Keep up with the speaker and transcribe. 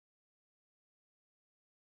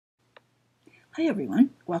Hi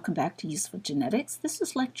everyone, welcome back to Useful Genetics. This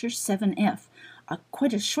is lecture 7F,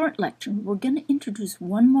 quite a short lecture. We're going to introduce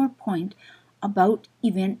one more point about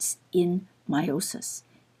events in meiosis.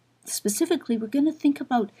 Specifically, we're going to think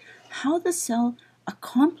about how the cell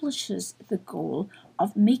accomplishes the goal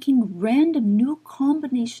of making random new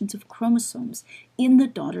combinations of chromosomes in the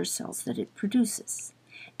daughter cells that it produces.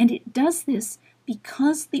 And it does this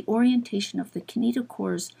because the orientation of the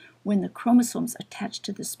kinetochores when the chromosomes attach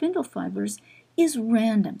to the spindle fibers is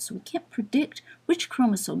random, so we can't predict which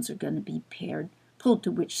chromosomes are going to be pulled to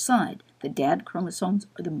which side, the dad chromosomes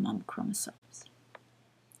or the mom chromosomes.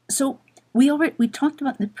 So we talked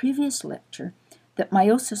about in the previous lecture that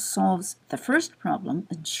meiosis solves the first problem,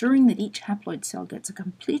 ensuring that each haploid cell gets a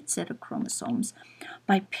complete set of chromosomes,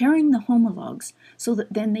 by pairing the homologs so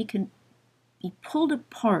that then they can be pulled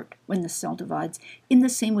apart when the cell divides in the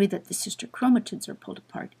same way that the sister chromatids are pulled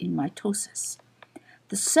apart in mitosis.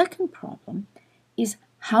 The second problem is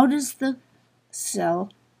how does the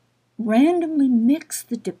cell randomly mix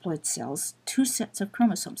the diploid cells, two sets of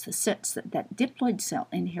chromosomes, the sets that diploid cell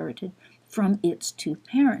inherited from its two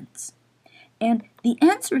parents? And the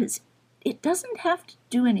answer is it doesn't have to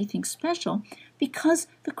do anything special because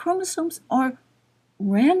the chromosomes are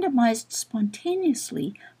randomized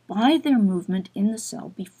spontaneously by their movement in the cell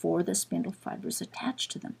before the spindle fibers attach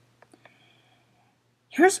to them.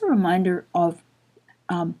 Here's a reminder of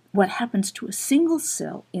what happens to a single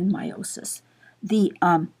cell in meiosis. The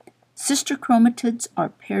sister chromatids are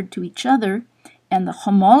paired to each other, and the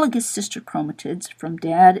homologous sister chromatids from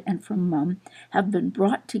dad and from mom have been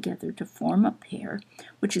brought together to form a pair,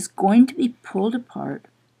 which is going to be pulled apart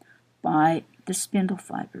by the spindle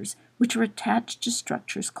fibers, which are attached to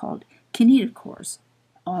structures called kinetochores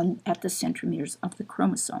at the centromeres of the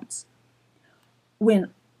chromosomes.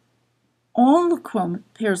 When all the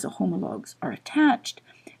pairs of homologs are attached,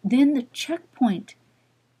 then the checkpoint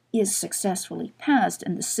is successfully passed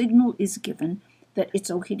and the signal is given that it's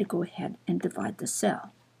okay to go ahead and divide the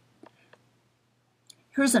cell.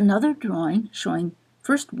 Here's another drawing showing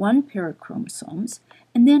first one pair of chromosomes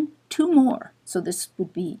and then two more. So this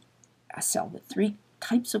would be a cell with three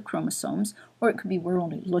types of chromosomes, or it could be we're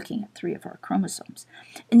only looking at three of our chromosomes.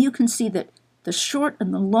 And you can see that the short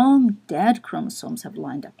and the long dad chromosomes have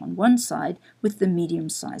lined up on one side with the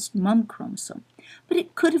medium-sized mom chromosome. But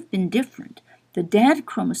it could have been different. The dad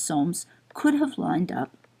chromosomes could have lined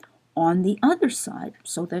up on the other side,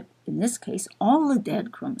 so that in this case, all the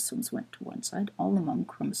dad chromosomes went to one side, all the mom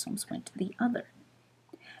chromosomes went to the other.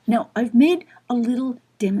 Now, I've made a little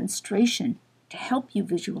demonstration to help you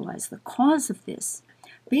visualize the cause of this.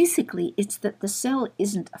 Basically, it's that the cell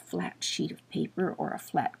isn't a flat sheet of paper or a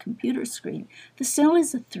flat computer screen. The cell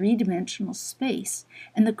is a three-dimensional space,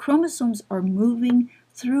 and the chromosomes are moving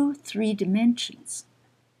through 3 dimensions.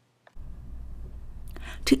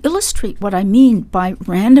 To illustrate what I mean by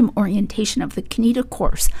random orientation of the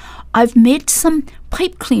kinetochores, I've made some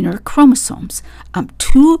pipe cleaner chromosomes,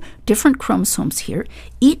 2 different chromosomes here,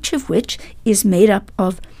 each of which is made up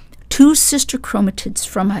of 2 sister chromatids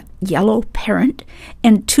from a yellow parent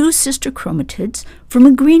and 2 sister chromatids from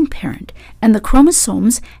a green parent. And the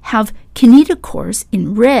chromosomes have kinetochores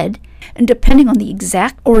in red, and depending on the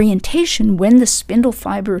exact orientation when the spindle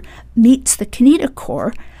fiber meets the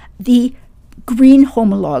kinetochore, the green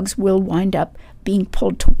homologs will wind up being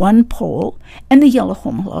pulled to one pole and the yellow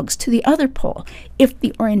homologs to the other pole. If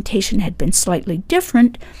the orientation had been slightly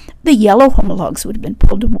different, the yellow homologs would have been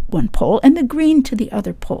pulled to one pole and the green to the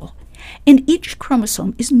other pole. And each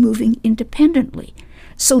chromosome is moving independently.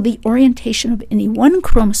 So the orientation of any one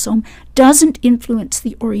chromosome doesn't influence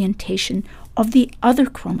the orientation of the other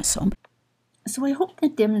chromosome. So I hope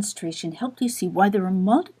that demonstration helped you see why there are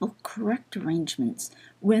multiple correct arrangements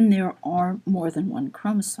when there are more than one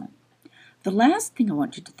chromosome. The last thing I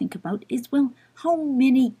want you to think about is, well, how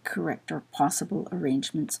many correct or possible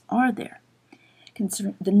arrangements are there?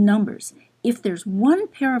 Considering the numbers. If there's one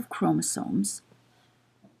pair of chromosomes,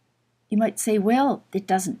 you might say, well, it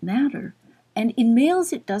doesn't matter. And in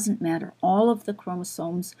males, it doesn't matter. All of the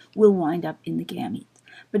chromosomes will wind up in the gametes.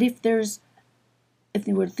 But if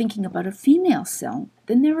they were thinking about a female cell,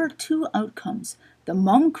 then there are 2 outcomes. The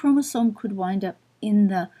mom chromosome could wind up in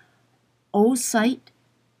the oocyte,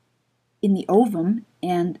 in the ovum,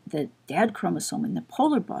 and the dad chromosome in the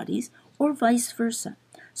polar bodies, or vice versa.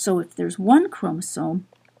 So if there's one chromosome,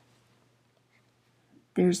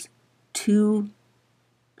 there's 2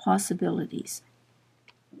 possibilities.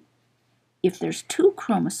 If there's 2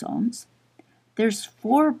 chromosomes, there's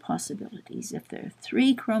 4 possibilities. If there are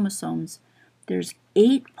 3 chromosomes, there's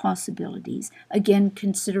 8 possibilities. Again,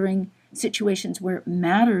 considering situations where it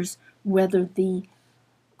matters whether the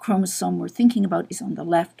chromosome we're thinking about is on the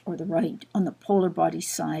left or the right, on the polar body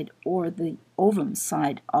side or the ovum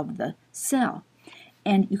side of the cell.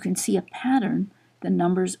 And you can see a pattern. The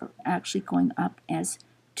numbers are actually going up as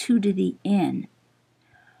 2 to the n.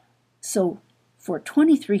 So for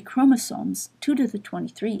 23 chromosomes, 2 to the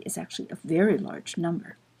 23 is actually a very large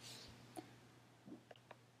number.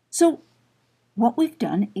 So what we've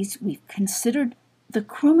done is we've considered the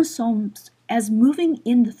chromosomes as moving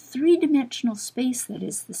in the three-dimensional space that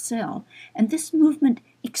is the cell, and this movement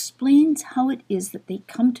explains how it is that they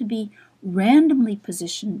come to be randomly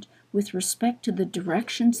positioned with respect to the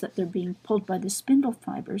directions that they're being pulled by the spindle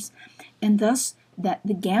fibers, and thus that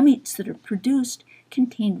the gametes that are produced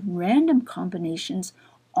contain random combinations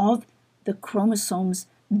of the chromosomes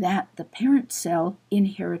that the parent cell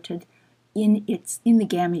inherited in the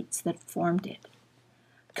gametes that formed it.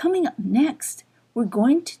 Coming up next, we're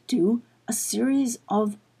going to do a series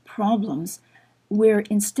of problems where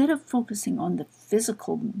instead of focusing on the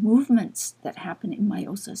physical movements that happen in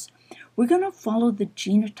meiosis, we're going to follow the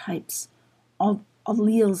genotypes of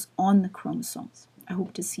alleles on the chromosomes. I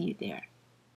hope to see you there.